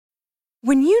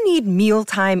When you need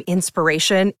mealtime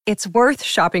inspiration, it's worth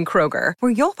shopping Kroger,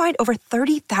 where you'll find over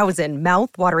 30,000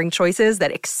 mouth-watering choices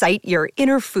that excite your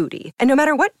inner foodie. And no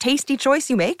matter what tasty choice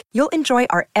you make, you'll enjoy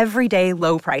our everyday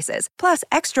low prices, plus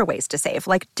extra ways to save,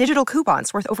 like digital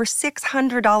coupons worth over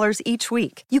 $600 each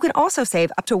week. You can also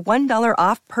save up to $1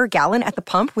 off per gallon at the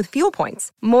pump with fuel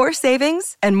points. More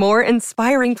savings and more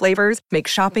inspiring flavors make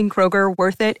shopping Kroger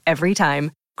worth it every time.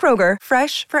 Kroger,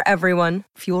 fresh for everyone.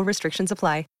 Fuel restrictions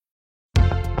apply.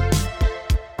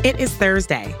 It is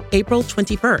Thursday, April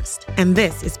 21st, and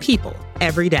this is People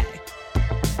Every Day.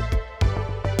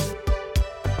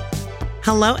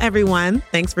 Hello, everyone.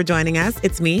 Thanks for joining us.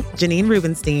 It's me, Janine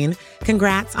Rubenstein.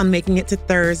 Congrats on making it to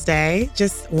Thursday.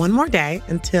 Just one more day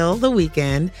until the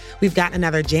weekend. We've got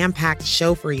another jam-packed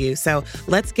show for you, so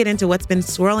let's get into what's been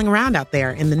swirling around out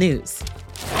there in the news.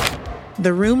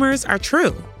 The rumors are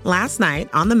true. Last night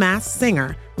on The Masked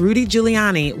Singer, Rudy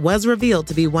Giuliani was revealed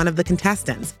to be one of the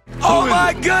contestants. Oh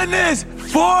my goodness!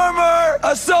 Former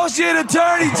Associate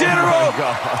Attorney General,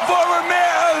 former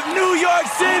Mayor of New York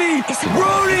City,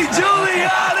 Rudy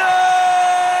Giuliani!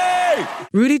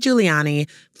 Rudy Giuliani,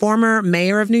 former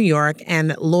mayor of New York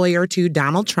and lawyer to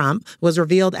Donald Trump, was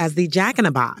revealed as the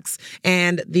Jack-in-the-Box.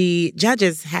 And the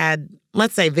judges had,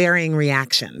 let's say, varying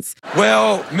reactions.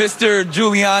 Well, Mr.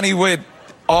 Giuliani, with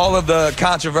all of the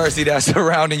controversy that's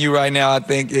surrounding you right now, I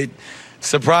think it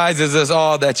surprises us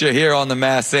all that you're here on The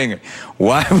Masked Singer.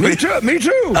 Why? Me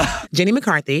too. Jenny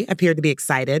McCarthy appeared to be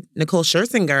excited. Nicole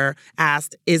Scherzinger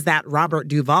asked, "Is that Robert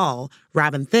Duvall?"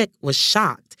 Robin Thicke was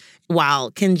shocked, while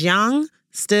Ken Jeong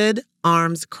stood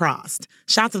arms crossed.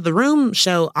 Shots of the room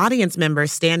show audience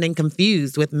members standing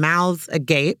confused with mouths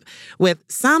agape, with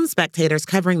some spectators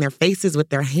covering their faces with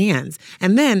their hands.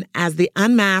 And then, as the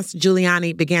unmasked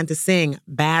Giuliani began to sing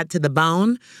Bad to the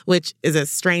Bone, which is a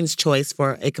strange choice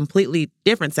for a completely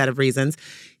different set of reasons,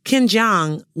 Ken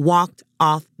Jeong walked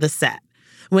off the set.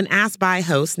 When asked by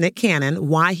host Nick Cannon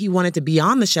why he wanted to be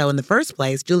on the show in the first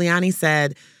place, Giuliani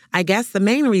said, "I guess the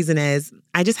main reason is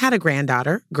I just had a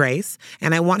granddaughter, Grace,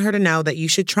 and I want her to know that you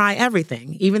should try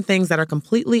everything, even things that are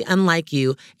completely unlike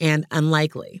you and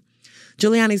unlikely."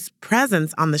 Giuliani's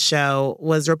presence on the show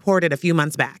was reported a few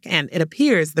months back, and it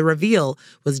appears the reveal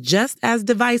was just as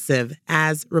divisive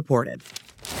as reported.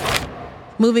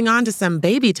 Moving on to some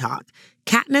baby talk.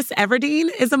 Katniss Everdeen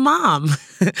is a mom.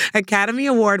 Academy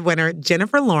Award winner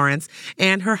Jennifer Lawrence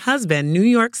and her husband, New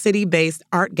York City-based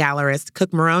art gallerist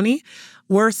Cook Maroney,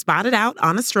 were spotted out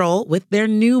on a stroll with their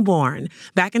newborn.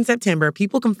 Back in September,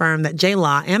 people confirmed that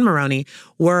J-Law and Maroney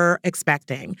were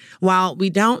expecting. While we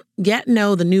don't yet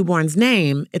know the newborn's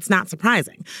name, it's not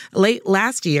surprising. Late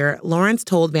last year, Lawrence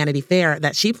told Vanity Fair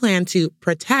that she planned to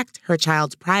protect her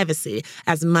child's privacy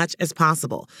as much as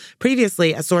possible.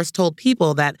 Previously, a source told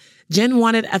People that Jen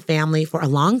wanted a family for a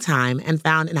long time and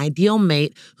found an ideal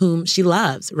mate whom she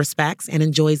loves, respects, and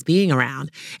enjoys being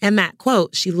around. And that,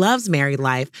 quote, she loves married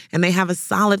life and they have a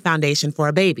solid foundation for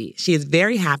a baby. She is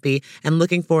very happy and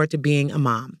looking forward to being a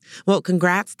mom. Well,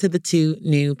 congrats to the two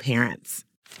new parents.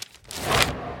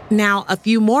 Now, a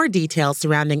few more details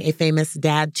surrounding a famous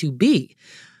dad-to-be.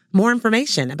 More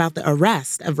information about the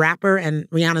arrest of rapper and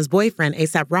Rihanna's boyfriend,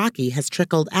 A$AP Rocky, has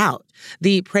trickled out.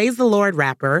 The Praise the Lord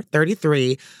rapper,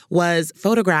 33, was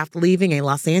photographed leaving a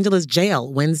Los Angeles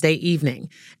jail Wednesday evening.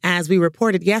 As we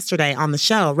reported yesterday on the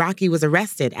show, Rocky was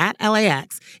arrested at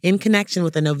LAX in connection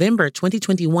with a November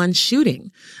 2021 shooting.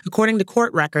 According to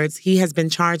court records, he has been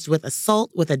charged with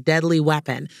assault with a deadly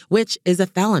weapon, which is a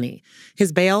felony.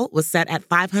 His bail was set at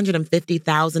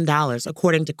 $550,000,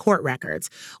 according to court records.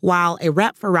 While a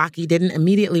rep for Rocky didn't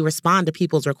immediately respond to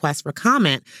people's requests for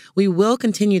comment, we will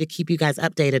continue to keep you guys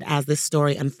updated as this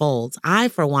story unfolds. I,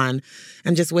 for one,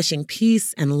 am just wishing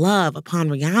peace and love upon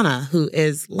Rihanna, who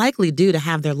is likely due to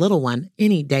have their little one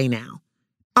any day now.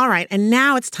 All right, and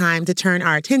now it's time to turn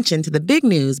our attention to the big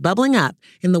news bubbling up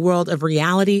in the world of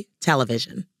reality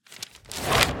television.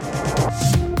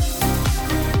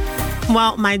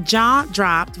 Well, my jaw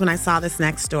dropped when I saw this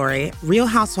next story. Real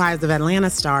Housewives of Atlanta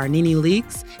star Nene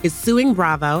Leakes is suing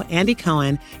Bravo, Andy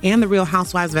Cohen, and the Real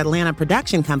Housewives of Atlanta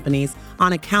production companies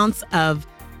on accounts of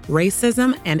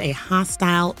racism and a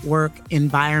hostile work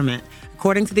environment.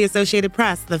 According to the Associated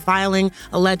Press, the filing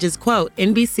alleges, quote,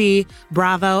 NBC,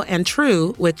 Bravo, and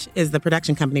True, which is the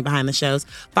production company behind the shows,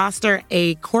 foster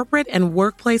a corporate and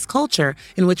workplace culture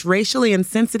in which racially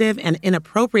insensitive and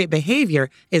inappropriate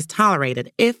behavior is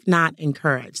tolerated, if not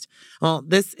encouraged. Well,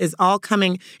 this is all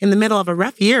coming in the middle of a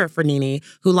rough year for Nene,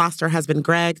 who lost her husband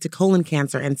Greg to colon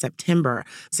cancer in September.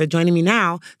 So joining me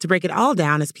now to break it all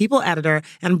down is People editor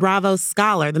and Bravo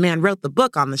scholar, the man wrote the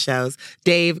book on the shows,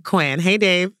 Dave Quinn. Hey,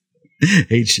 Dave.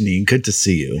 Hey, Janine, good to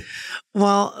see you.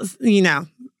 Well,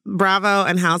 Bravo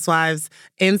and Housewives,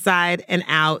 Inside and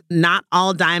Out, Not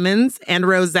All Diamonds and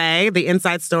Rosé, the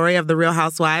inside story of The Real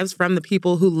Housewives from the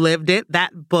people who lived it.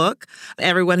 That book,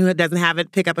 everyone who doesn't have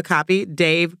it, pick up a copy.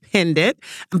 Dave pinned it.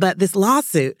 But this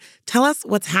lawsuit, tell us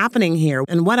what's happening here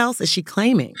and what else is she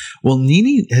claiming? Well,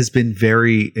 NeNe has been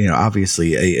very,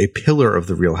 obviously a pillar of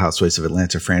the Real Housewives of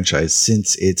Atlanta franchise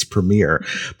since its premiere,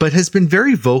 but has been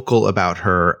very vocal about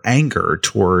her anger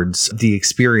towards the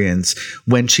experience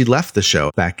when she left the show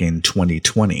back in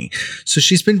 2020. So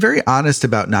she's been very honest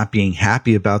about not being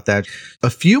happy about that. A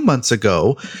few months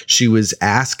ago, she was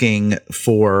asking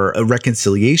for a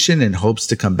reconciliation in hopes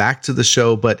to come back to the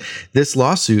show, but this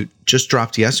lawsuit just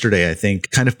dropped yesterday, I think,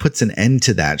 kind of puts an end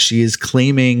to that. She is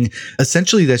claiming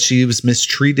essentially that she was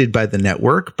mistreated by the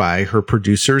network, by her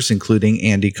producers, including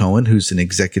Andy Cohen, who's an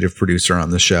executive producer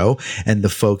on the show, and the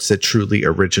folks at Truly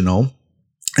Original.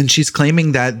 And she's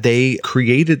claiming that they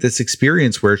created this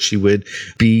experience where she would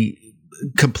be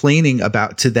complaining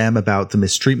to them about the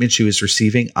mistreatment she was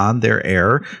receiving on their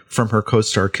air from her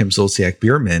co-star Kim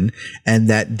Zolciak-Biermann, and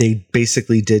that they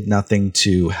basically did nothing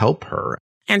to help her.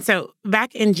 And so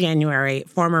back in January,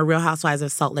 former Real Housewives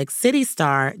of Salt Lake City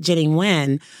star Jenny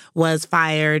Nguyen was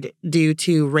fired due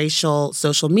to racial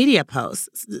social media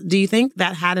posts. Do you think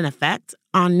that had an effect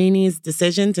on NeNe's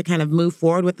decision to kind of move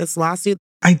forward with this lawsuit?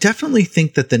 I definitely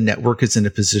think that the network is in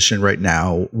a position right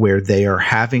now where they are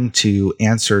having to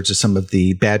answer to some of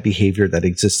the bad behavior that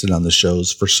existed on the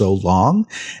shows for so long.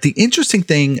 The interesting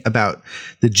thing about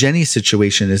the Jenny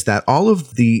situation is that all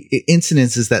of the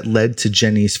incidences that led to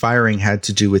Jenny's firing had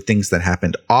to do with things that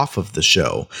happened off of the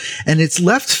show. And it's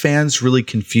left fans really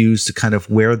confused to kind of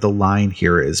where the line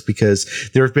here is, because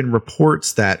there have been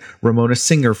reports that Ramona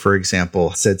Singer, for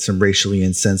example, said some racially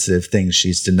insensitive things.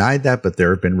 She's denied that, but there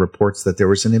have been reports that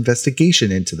there was an investigation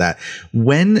into that.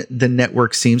 When the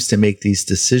network seems to make these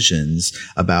decisions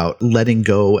about letting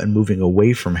go and moving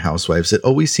away from Housewives, it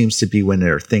always seems to be when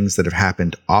there are things that have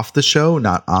happened off the show,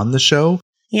 not on the show.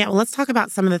 Yeah, well, let's talk about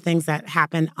some of the things that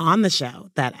happened on the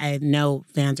show that I know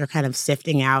fans are kind of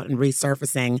sifting out and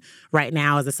resurfacing right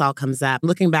now as this all comes up.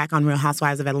 Looking back on Real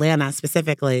Housewives of Atlanta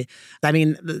specifically,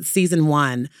 season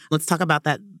 1, let's talk about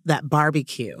that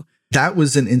barbecue. That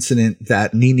was an incident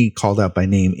that NeNe called out by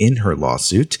name in her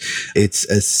lawsuit. It's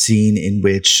a scene in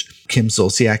which Kim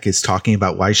Zolciak is talking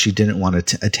about why she didn't want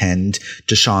to attend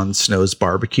Deshaun Snow's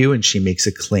barbecue. And she makes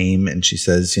a claim and she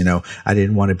says, I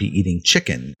didn't want to be eating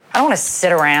chicken. I don't want to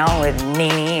sit around with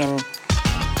NeNe and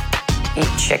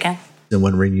eat chicken. And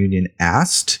when Reunion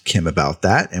asked Kim about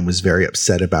that and was very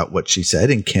upset about what she said,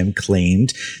 and Kim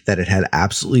claimed that it had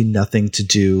absolutely nothing to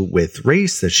do with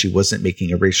race, that she wasn't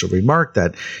making a racial remark,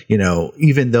 that,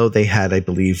 even though they had, I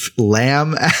believe,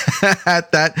 lamb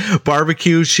at that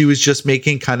barbecue, she was just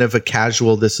making kind of a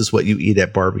casual, this is what you eat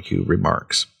at barbecue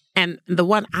remarks. And the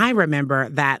one I remember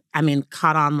that,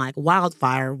 caught on like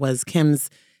wildfire was Kim's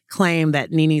claim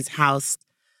that NeNe's house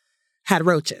had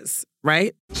roaches,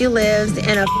 right? She lives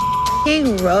in a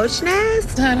roach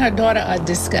nest. Her and her daughter are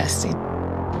disgusting.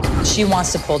 She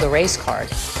wants to pull the race card.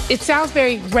 It sounds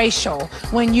very racial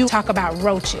when you talk about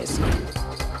roaches.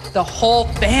 The whole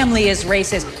family is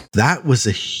racist. That was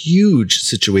a huge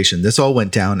situation. This all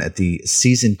went down at the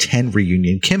season 10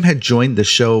 reunion. Kim had joined the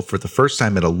show for the first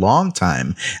time in a long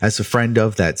time as a friend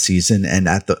of that season. And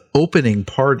at the opening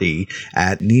party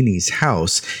at NeNe's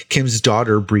house, Kim's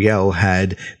daughter, Brielle,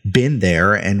 had been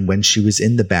there. And when she was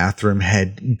in the bathroom,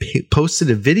 had posted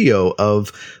a video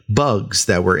of bugs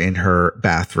that were in her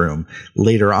bathroom.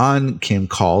 Later on, Kim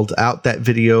called out that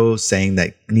video saying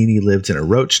that NeNe lived in a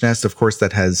roach nest. Of course,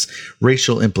 that has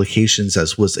racial implications,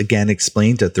 as was again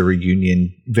explained at the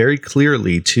reunion very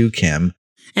clearly to Kim.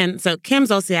 And so Kim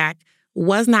Zolciak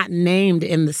was not named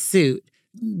in the suit.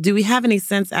 Do we have any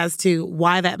sense as to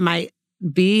why that might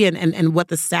be and what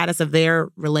the status of their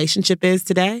relationship is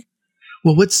today?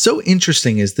 Well, what's so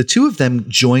interesting is the two of them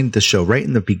joined the show right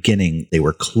in the beginning. They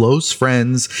were close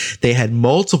friends. They had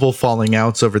multiple falling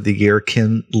outs over the year.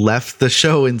 Kim left the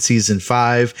show in season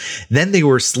 5. Then they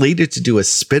were slated to do a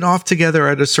spinoff together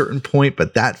at a certain point,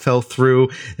 but that fell through.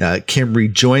 Kim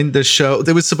rejoined the show.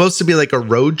 There was supposed to be like a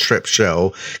road trip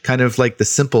show, kind of like The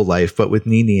Simple Life, but with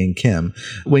NeNe and Kim.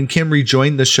 When Kim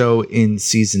rejoined the show in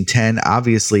season 10,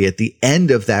 obviously at the end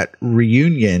of that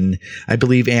reunion, I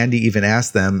believe Andy even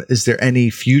asked them, is there any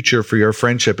future for your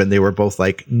friendship? And they were both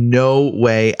like, no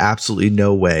way, absolutely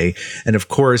no way. And of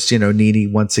course,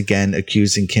 NeNe once again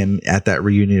accusing Kim at that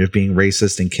reunion of being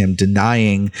racist and Kim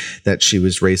denying that she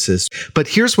was racist. But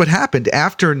here's what happened.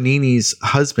 After NeNe's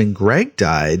husband, Greg,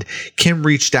 died, Kim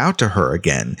reached out to her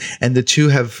again. And the two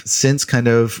have since kind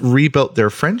of rebuilt their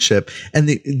friendship. And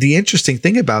the interesting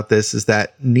thing about this is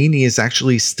that NeNe is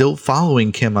actually still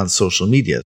following Kim on social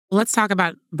media. Let's talk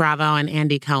about Bravo and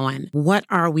Andy Cohen. What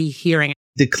are we hearing?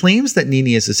 The claims that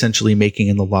NeNe is essentially making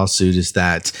in the lawsuit is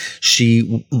that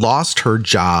she lost her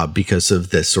job because of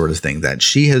this sort of thing, that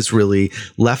she has really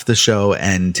left the show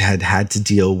and had to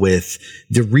deal with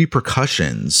the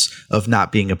repercussions of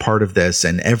not being a part of this,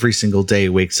 and every single day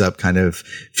wakes up kind of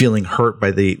feeling hurt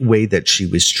by the way that she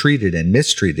was treated and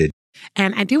mistreated.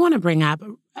 And I do want to bring up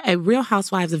a Real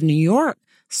Housewives of New York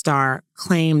star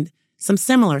claimed some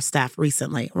similar stuff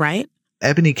recently, right?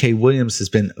 Ebony K. Williams has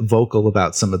been vocal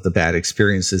about some of the bad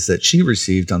experiences that she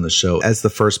received on the show as the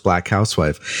first Black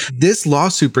housewife. This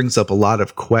lawsuit brings up a lot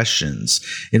of questions.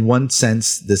 In one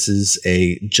sense, this is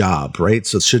a job, right?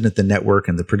 So shouldn't the network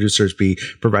and the producers be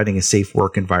providing a safe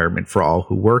work environment for all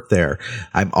who work there?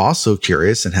 I'm also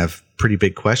curious and have pretty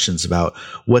big questions about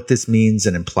what this means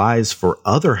and implies for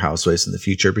other housewives in the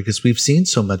future, because we've seen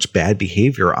so much bad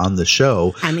behavior on the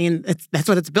show. I mean, that's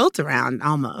what it's built around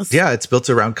almost. Yeah, it's built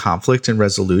around conflict and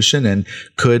resolution. And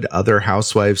could other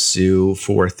housewives sue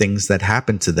for things that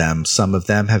happened to them? Some of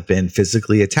them have been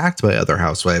physically attacked by other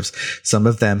housewives. Some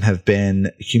of them have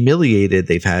been humiliated.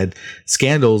 They've had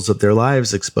scandals of their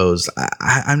lives exposed.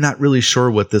 I'm not really sure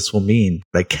what this will mean.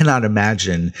 I cannot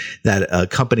imagine that a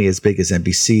company as big as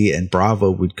NBC and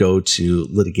Bravo would go to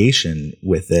litigation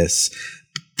with this.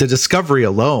 The discovery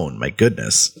alone, my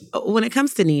goodness. When it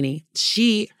comes to NeNe,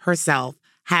 she herself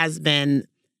has been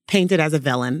painted as a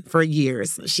villain for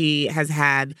years. She has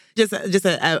had just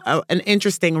an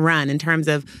interesting run in terms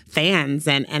of fans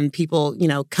and people,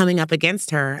 coming up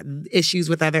against her, issues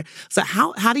with other. So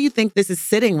how do you think this is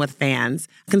sitting with fans,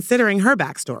 considering her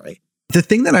backstory? The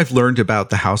thing that I've learned about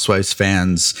the Housewives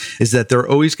fans is that there are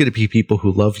always going to be people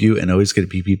who love you and always going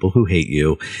to be people who hate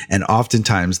you. And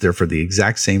oftentimes they're for the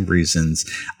exact same reasons.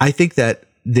 I think that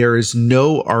there is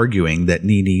no arguing that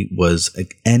NeNe was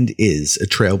and is a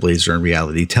trailblazer in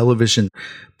reality television.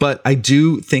 But I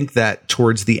do think that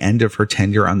towards the end of her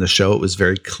tenure on the show, it was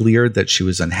very clear that she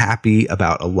was unhappy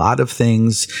about a lot of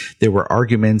things. There were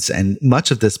arguments, and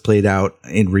much of this played out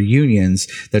in reunions,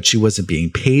 that she wasn't being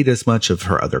paid as much of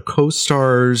her other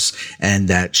co-stars, and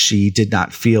that she did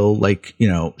not feel like,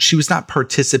 she was not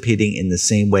participating in the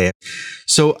same way.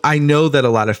 So I know that a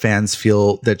lot of fans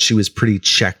feel that she was pretty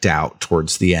checked out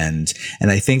towards the end.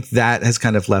 And I think that has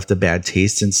kind of left a bad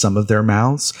taste in some of their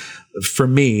mouths. For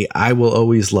me, I will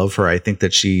always love her. I think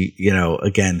that she,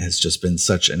 again, has just been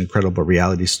such an incredible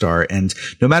reality star. And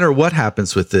no matter what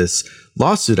happens with this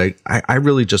lawsuit, I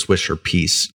really just wish her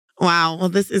peace. Wow. Well,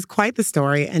 this is quite the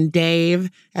story. And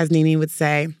Dave, as NeNe would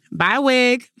say, bye,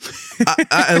 wig.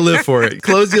 I live for it.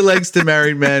 Close your legs to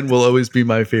married men will always be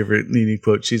my favorite NeNe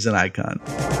quote. She's an icon.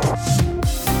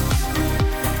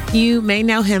 You may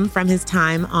know him from his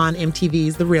time on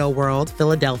MTV's The Real World,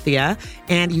 Philadelphia,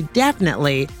 and you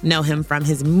definitely know him from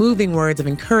his moving words of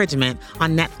encouragement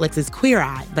on Netflix's Queer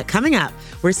Eye. But coming up,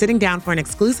 we're sitting down for an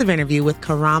exclusive interview with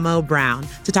Karamo Brown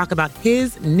to talk about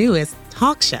his newest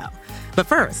talk show. But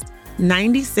first,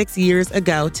 96 years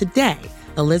ago today,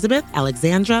 Elizabeth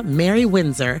Alexandra Mary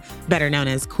Windsor, better known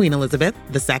as Queen Elizabeth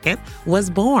II, was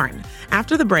born.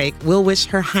 After the break, we'll wish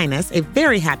Her Highness a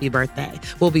very happy birthday.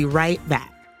 We'll be right back.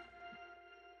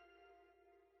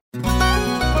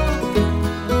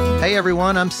 Hey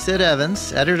everyone, I'm Sid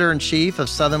Evans, editor-in-chief of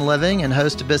Southern Living and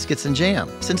host of Biscuits and Jam.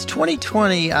 Since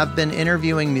 2020, I've been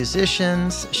interviewing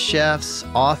musicians, chefs,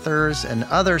 authors, and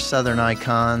other Southern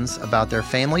icons about their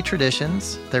family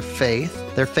traditions, their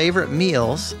faith, their favorite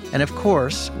meals, and of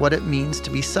course, what it means to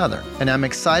be Southern. And I'm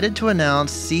excited to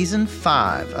announce Season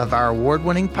 5 of our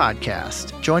award-winning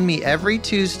podcast. Join me every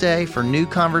Tuesday for new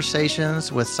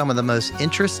conversations with some of the most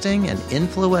interesting and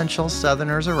influential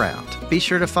Southerners around. Be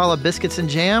sure to follow Biscuits and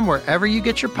Jam wherever you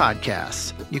get your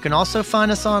podcasts. You can also find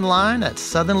us online at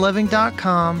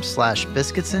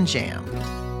southernliving.com/biscuitsandjam.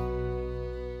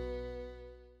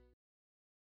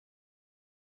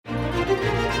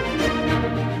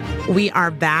 We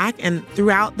are back, and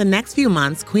throughout the next few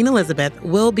months, Queen Elizabeth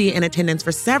will be in attendance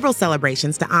for several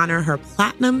celebrations to honor her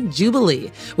Platinum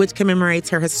Jubilee, which commemorates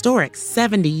her historic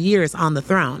 70 years on the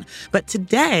throne. But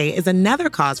today is another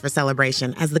cause for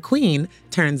celebration as the Queen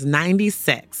turns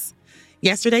 96.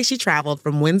 Yesterday, she traveled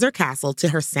from Windsor Castle to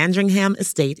her Sandringham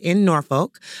estate in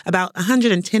Norfolk, about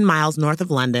 110 miles north of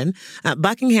London.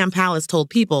 Buckingham Palace told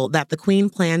People that the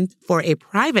Queen planned for a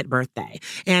private birthday,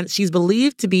 and she's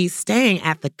believed to be staying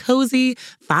at the cozy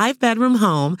 5-bedroom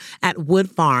home at Wood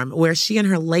Farm, where she and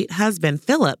her late husband,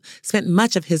 Philip, spent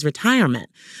much of his retirement,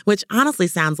 which honestly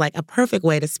sounds like a perfect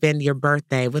way to spend your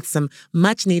birthday with some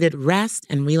much-needed rest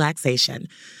and relaxation.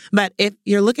 But if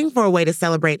you're looking for a way to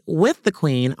celebrate with the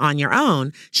Queen on your own,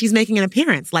 she's making an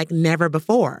appearance like never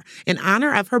before. In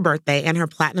honor of her birthday and her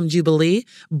Platinum Jubilee,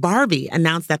 Barbie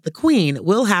announced that the Queen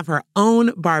will have her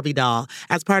own Barbie doll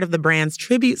as part of the brand's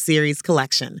Tribute Series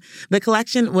collection. The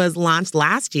collection was launched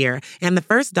last year, and the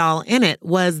first doll in it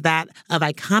was that of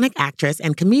iconic actress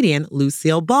and comedian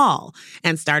Lucille Ball.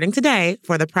 And starting today,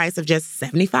 for the price of just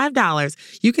 $75,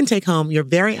 you can take home your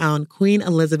very own Queen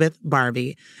Elizabeth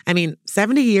Barbie. I mean,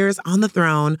 70 years on the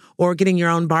throne or getting your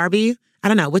own Barbie? I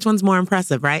don't know, which one's more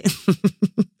impressive, right?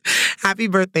 Happy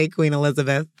birthday, Queen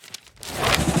Elizabeth.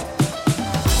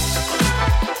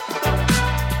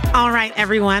 All right,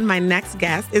 everyone, my next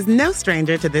guest is no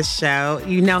stranger to this show.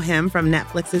 You know him from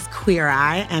Netflix's Queer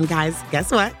Eye. And guys, guess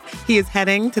what? He is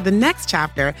heading to the next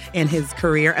chapter in his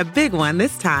career, a big one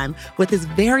this time, with his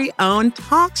very own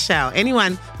talk show.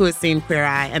 Anyone who has seen Queer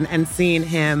Eye and seen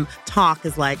him talk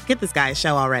is like, get this guy a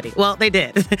show already. Well, they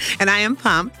did. And I am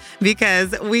pumped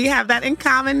because we have that in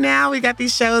common now. We got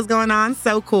these shows going on.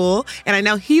 So cool. And I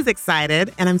know he's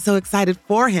excited, and I'm so excited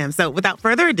for him. So without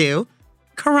further ado,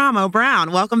 Karamo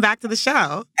Brown, welcome back to the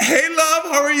show. Hey, love,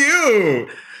 how are you?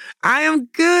 I am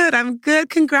good. I'm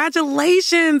good.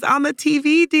 Congratulations on the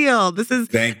TV deal. This is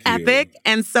epic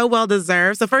and so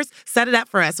well-deserved. So first, set it up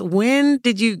for us. When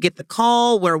did you get the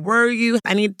call? Where were you?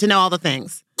 I need to know all the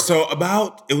things. So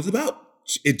it was about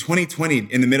in 2020,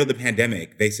 in the middle of the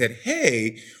pandemic, they said,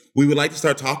 hey, we would like to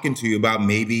start talking to you about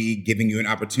maybe giving you an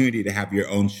opportunity to have your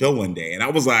own show one day. And I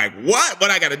was like,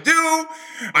 what I got to do?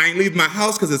 I ain't leaving my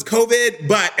house because it's COVID,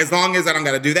 but as long as I don't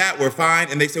got to do that, we're fine.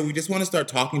 And they said, we just want to start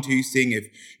talking to you, seeing if,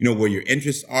 where your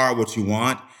interests are, what you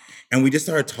want. And we just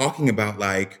started talking about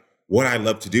like what I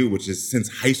love to do, which is since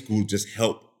high school, just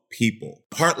help people.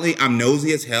 Partly I'm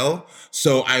nosy as hell,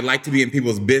 so I like to be in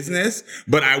people's business,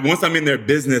 but once I'm in their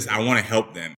business, I want to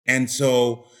help them. And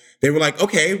so they were like,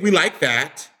 okay, we like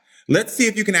that. Let's see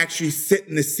if you can actually sit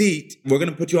in the seat. We're going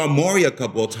to put you on Maury a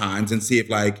couple of times and see if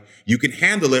you can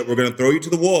handle it. We're going to throw you to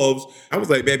the wolves. I was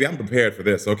like, baby, I'm prepared for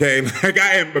this. Okay.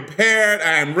 I am prepared.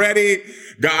 I am ready.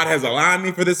 God has aligned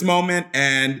me for this moment.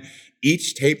 And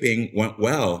each taping went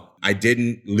well. I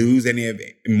didn't lose any of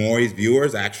Maury's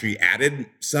viewers. I actually added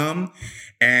some.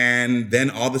 And then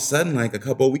all of a sudden, a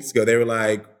couple of weeks ago, they were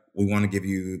like, we want to give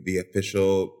you the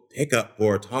official pickup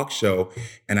for a talk show.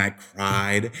 And I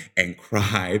cried and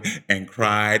cried and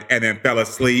cried and then fell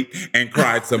asleep and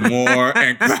cried some more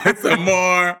and cried some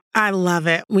more. I love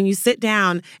it. When you sit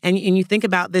down and you think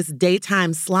about this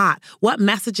daytime slot, what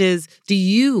messages do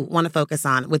you want to focus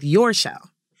on with your show?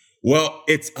 Well,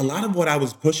 it's a lot of what I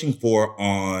was pushing for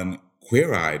on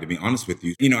Queer Eye, to be honest with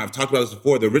you. I've talked about this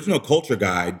before. The original Culture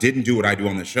Guy didn't do what I do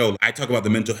on the show. I talk about the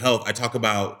mental health. I talk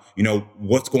about,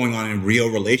 what's going on in real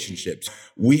relationships.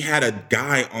 We had a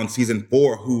guy on season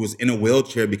 4 who was in a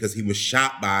wheelchair because he was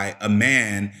shot by a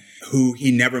man who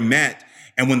he never met.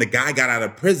 And when the guy got out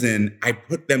of prison, I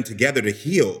put them together to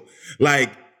heal.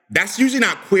 That's usually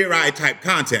not Queer Eye type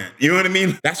content. You know what I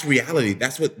mean? That's reality.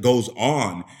 That's what goes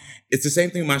on. It's the same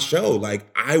thing in my show.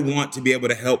 I want to be able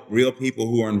to help real people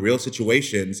who are in real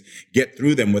situations get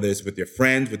through them, whether it's with your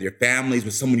friends, with your families,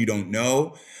 with someone you don't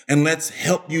know. And let's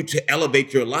help you to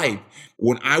elevate your life.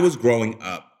 When I was growing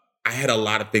up, I had a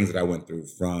lot of things that I went through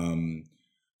from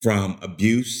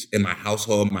abuse in my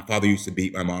household. My father used to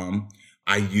beat my mom.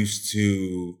 I used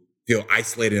to feel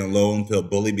isolated and alone, feel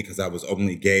bullied because I was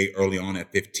openly gay early on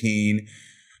at 15.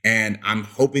 And I'm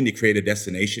hoping to create a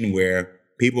destination where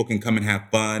people can come and have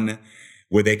fun,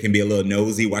 where they can be a little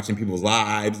nosy watching people's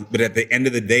lives. But at the end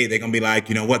of the day, they're going to be like,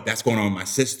 you know what? That's going on with my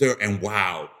sister. And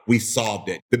wow, we solved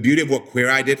it. The beauty of what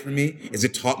Queer Eye did for me is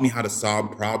it taught me how to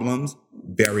solve problems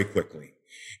very quickly.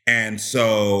 And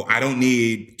so I don't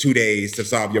need 2 days to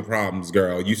solve your problems,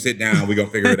 girl. You sit down, we're going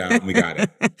to figure it out, and we got it.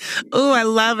 Oh, I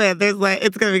love it. There's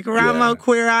it's going to be Karamo,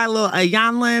 Queer Eye, a little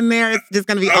Iyanla in there. It's just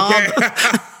going to be all...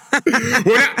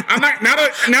 Well, I'm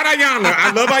not Iyanla.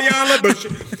 I love Iyanla,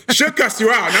 but she'll cuss you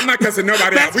out. And I'm not cussing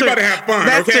nobody out. We better have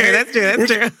fun, okay? That's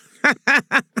true.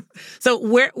 So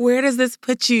where does this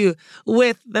put you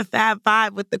with the Fab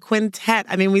Five, with the quintet?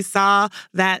 I mean, we saw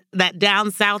that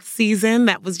Down South season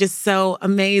that was just so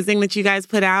amazing that you guys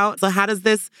put out. So how does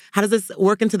this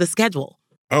work into the schedule?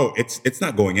 Oh, it's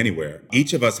not going anywhere.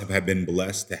 Each of us have been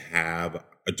blessed to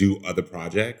do other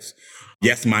projects.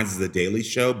 Yes, mine is the Daily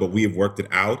Show, but we have worked it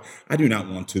out. I do not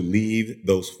want to leave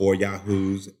those 4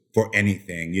 Yahoos for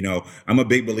anything. You know, I'm a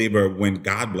big believer when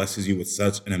God blesses you with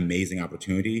such an amazing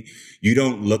opportunity, you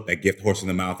don't look that gift horse in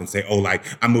the mouth and say, oh, like,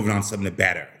 I'm moving on to something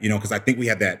better. You know, because I think we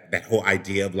have that whole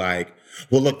idea of like,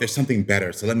 well, look, there's something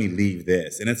better, so let me leave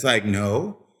this. And it's like,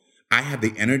 no. I have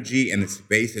the energy and the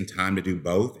space and time to do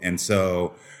both. And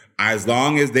so as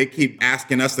long as they keep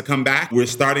asking us to come back, we're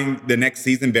starting the next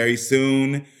season very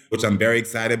soon, which I'm very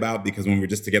excited about because when we were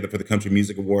just together for the Country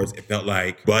Music Awards, it felt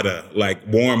like butter, like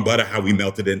warm butter, how we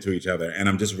melted into each other. And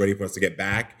I'm just ready for us to get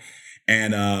back.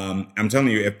 And I'm telling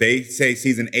you, if they say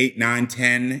season 8, 9,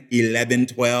 10, 11,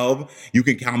 12, you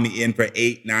can count me in for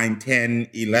 8, 9, 10,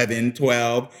 11,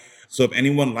 12. So if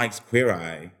anyone likes Queer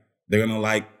Eye, they're going to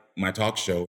like my talk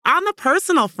show. On the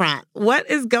personal front, what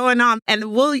is going on?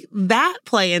 And will that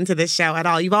play into this show at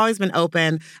all? You've always been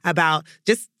open about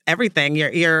just everything,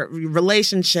 your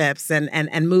relationships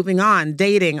and moving on,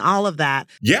 dating, all of that.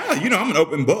 Yeah, you know, I'm an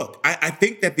open book. I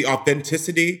think that the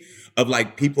authenticity of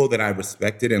like people that I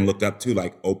respected and looked up to,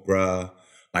 like Oprah,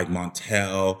 like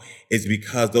Montel, is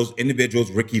because those individuals,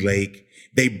 Ricky Lake,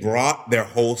 they brought their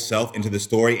whole self into the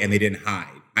story and they didn't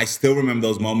hide. I still remember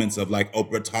those moments of like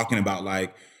Oprah talking about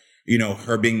like, you know,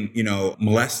 her being, you know,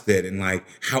 molested and like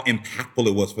how impactful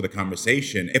it was for the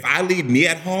conversation. If I leave me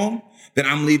at home, then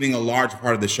I'm leaving a large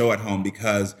part of the show at home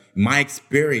because my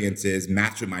experiences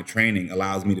matched with my training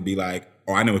allows me to be like,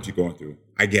 oh, I know what you're going through.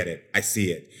 I get it. I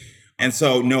see it. And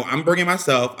so, no, I'm bringing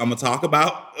myself. I'm going to talk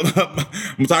about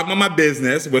my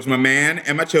business, which my man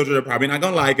and my children are probably not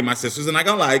going to like, and my sisters are not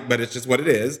going to like, but it's just what it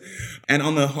is. And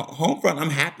on the home front,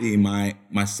 I'm happy.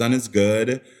 My son is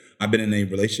good. I've been in a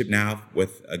relationship now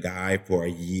with a guy for a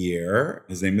year.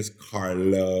 His name is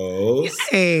Carlos.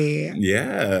 Yay.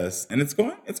 Yes. And it's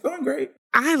going great.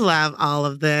 I love all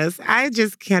of this. I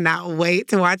just cannot wait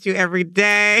to watch you every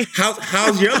day.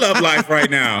 How's your love life right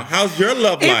now? How's your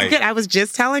love life? It's good. I was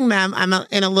just telling them I'm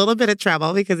in a little bit of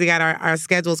trouble because we got our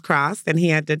schedules crossed and he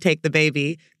had to take the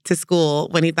baby to school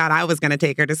when he thought I was going to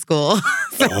take her to school.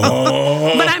 But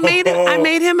I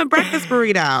made him a breakfast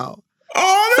burrito.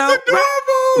 Oh, that's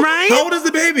adorable. Right? How old is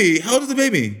the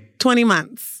baby? 20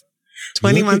 months.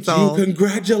 20 months old.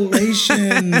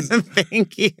 Congratulations.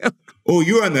 Thank you. Oh,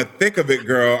 you're in the thick of it,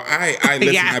 girl. I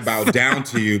listen, Yes. I bow down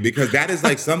to you because that is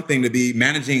like something to be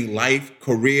managing life,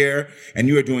 career, and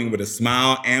you are doing it with a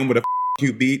smile and with a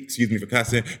cute beat. Excuse me for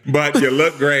cussing, but you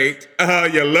look great.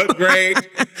 You look great.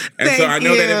 And so I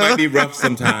know that it might be rough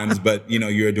sometimes, but you know,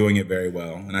 you're doing it very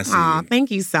well. And I see you.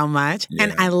 Thank you so much. Yeah.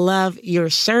 And I love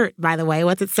your shirt, by the way.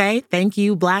 What's it say? Thank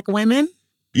you, Black women.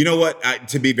 You know what?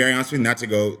 To be very honest with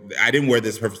you, I didn't wear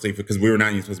this purposely because we were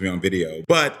not even supposed to be on video.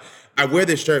 But I wear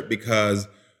this shirt because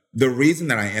the reason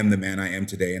that I am the man I am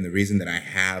today and the reason that I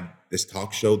have this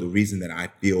talk show, the reason that I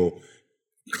feel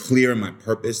clear in my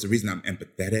purpose, the reason I'm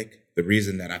empathetic, the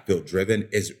reason that I feel driven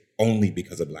is only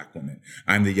because of Black women.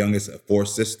 I'm the youngest of 4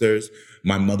 sisters.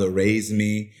 My mother raised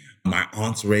me. My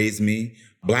aunts raised me.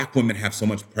 Black women have so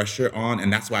much pressure on.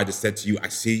 And that's why I just said to you, I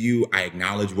see you. I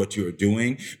acknowledge what you are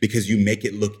doing because you make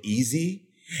it look easy.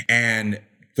 And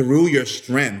through your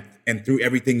strength and through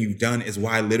everything you've done is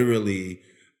why literally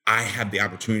I have the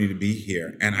opportunity to be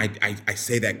here. And I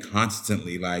say that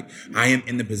constantly. Like, I am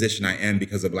in the position I am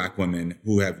because of Black women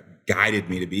who have guided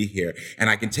me to be here. And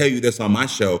I can tell you this on my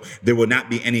show, there will not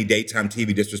be any daytime TV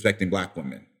disrespecting Black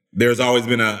women. There's always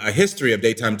been a history of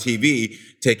daytime TV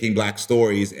taking Black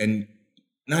stories and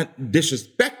not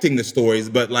disrespecting the stories,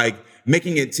 but like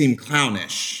making it seem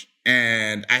clownish.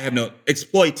 And I have no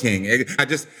exploiting. I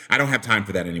don't have time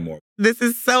for that anymore. This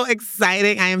is so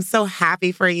exciting. I am so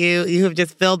happy for you. You have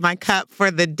just filled my cup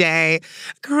for the day.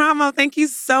 Karamo, thank you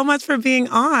so much for being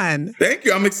on. Thank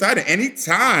you. I'm excited.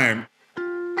 Anytime.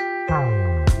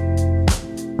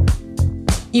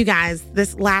 You guys,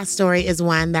 this last story is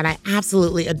one that I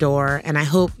absolutely adore, and I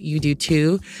hope you do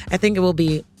too. I think it will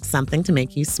be something to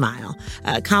make you smile.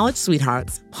 College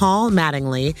sweethearts Paul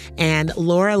Mattingly and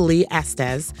Laura Lee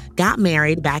Estes got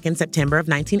married back in September of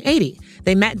 1980.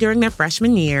 They met during their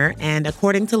freshman year, and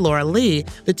according to Laura Lee,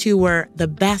 the two were the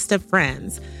best of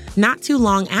friends. Not too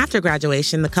long after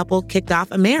graduation, the couple kicked off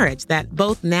a marriage that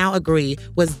both now agree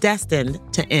was destined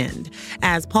to end.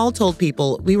 As Paul told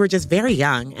People, we were just very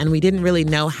young and we didn't really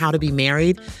know how to be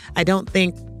married. I don't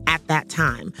think at that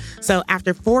time. So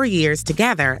after 4 years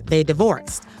together, they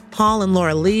divorced. Paul and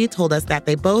Laura Lee told us that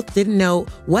they both didn't know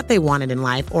what they wanted in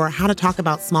life or how to talk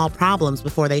about small problems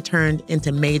before they turned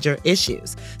into major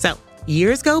issues. So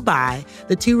Years go by,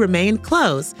 the two remained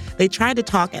close. They tried to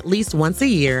talk at least once a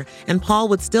year, and Paul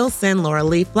would still send Laura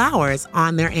Lee flowers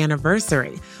on their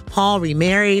anniversary. Paul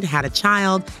remarried, had a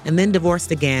child, and then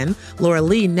divorced again. Laura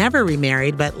Lee never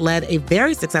remarried, but led a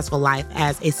very successful life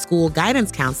as a school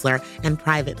guidance counselor and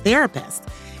private therapist.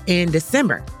 In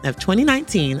December of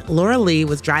 2019, Laura Lee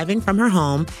was driving from her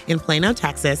home in Plano,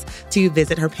 Texas, to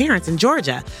visit her parents in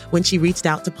Georgia when she reached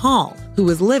out to Paul, who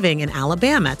was living in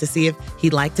Alabama, to see if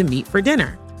he'd like to meet for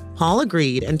dinner. Paul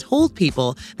agreed and told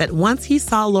people that once he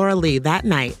saw Laura Lee that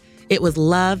night, it was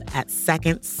love at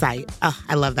second sight. Oh,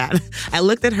 I love that. I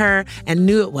looked at her and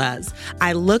knew it was.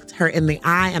 I looked her in the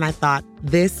eye and I thought,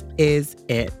 this is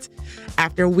it.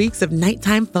 After weeks of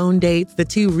nighttime phone dates, the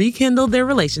two rekindled their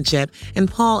relationship, and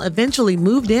Paul eventually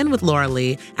moved in with Laura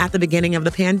Lee at the beginning of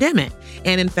the pandemic.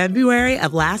 And in February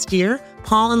of last year,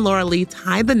 Paul and Laura Lee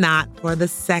tied the knot for the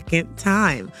second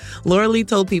time. Laura Lee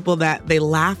told people that they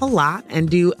laugh a lot and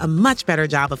do a much better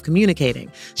job of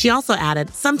communicating. She also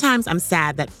added, sometimes I'm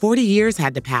sad that 40 years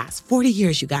had to pass. 40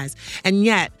 years, you guys. And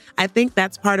yet, I think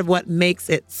that's part of what makes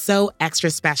it so extra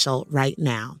special right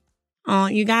now. Oh,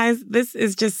 you guys, this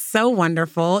is just so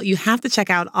wonderful. You have to check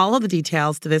out all of the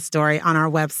details to this story on our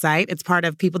website. It's part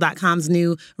of People.com's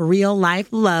new Real Life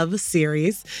Love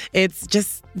series. It's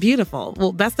just beautiful.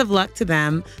 Well, best of luck to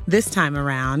them this time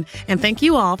around. And thank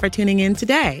you all for tuning in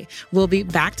today. We'll be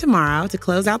back tomorrow to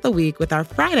close out the week with our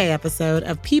Friday episode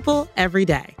of People Every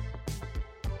Day.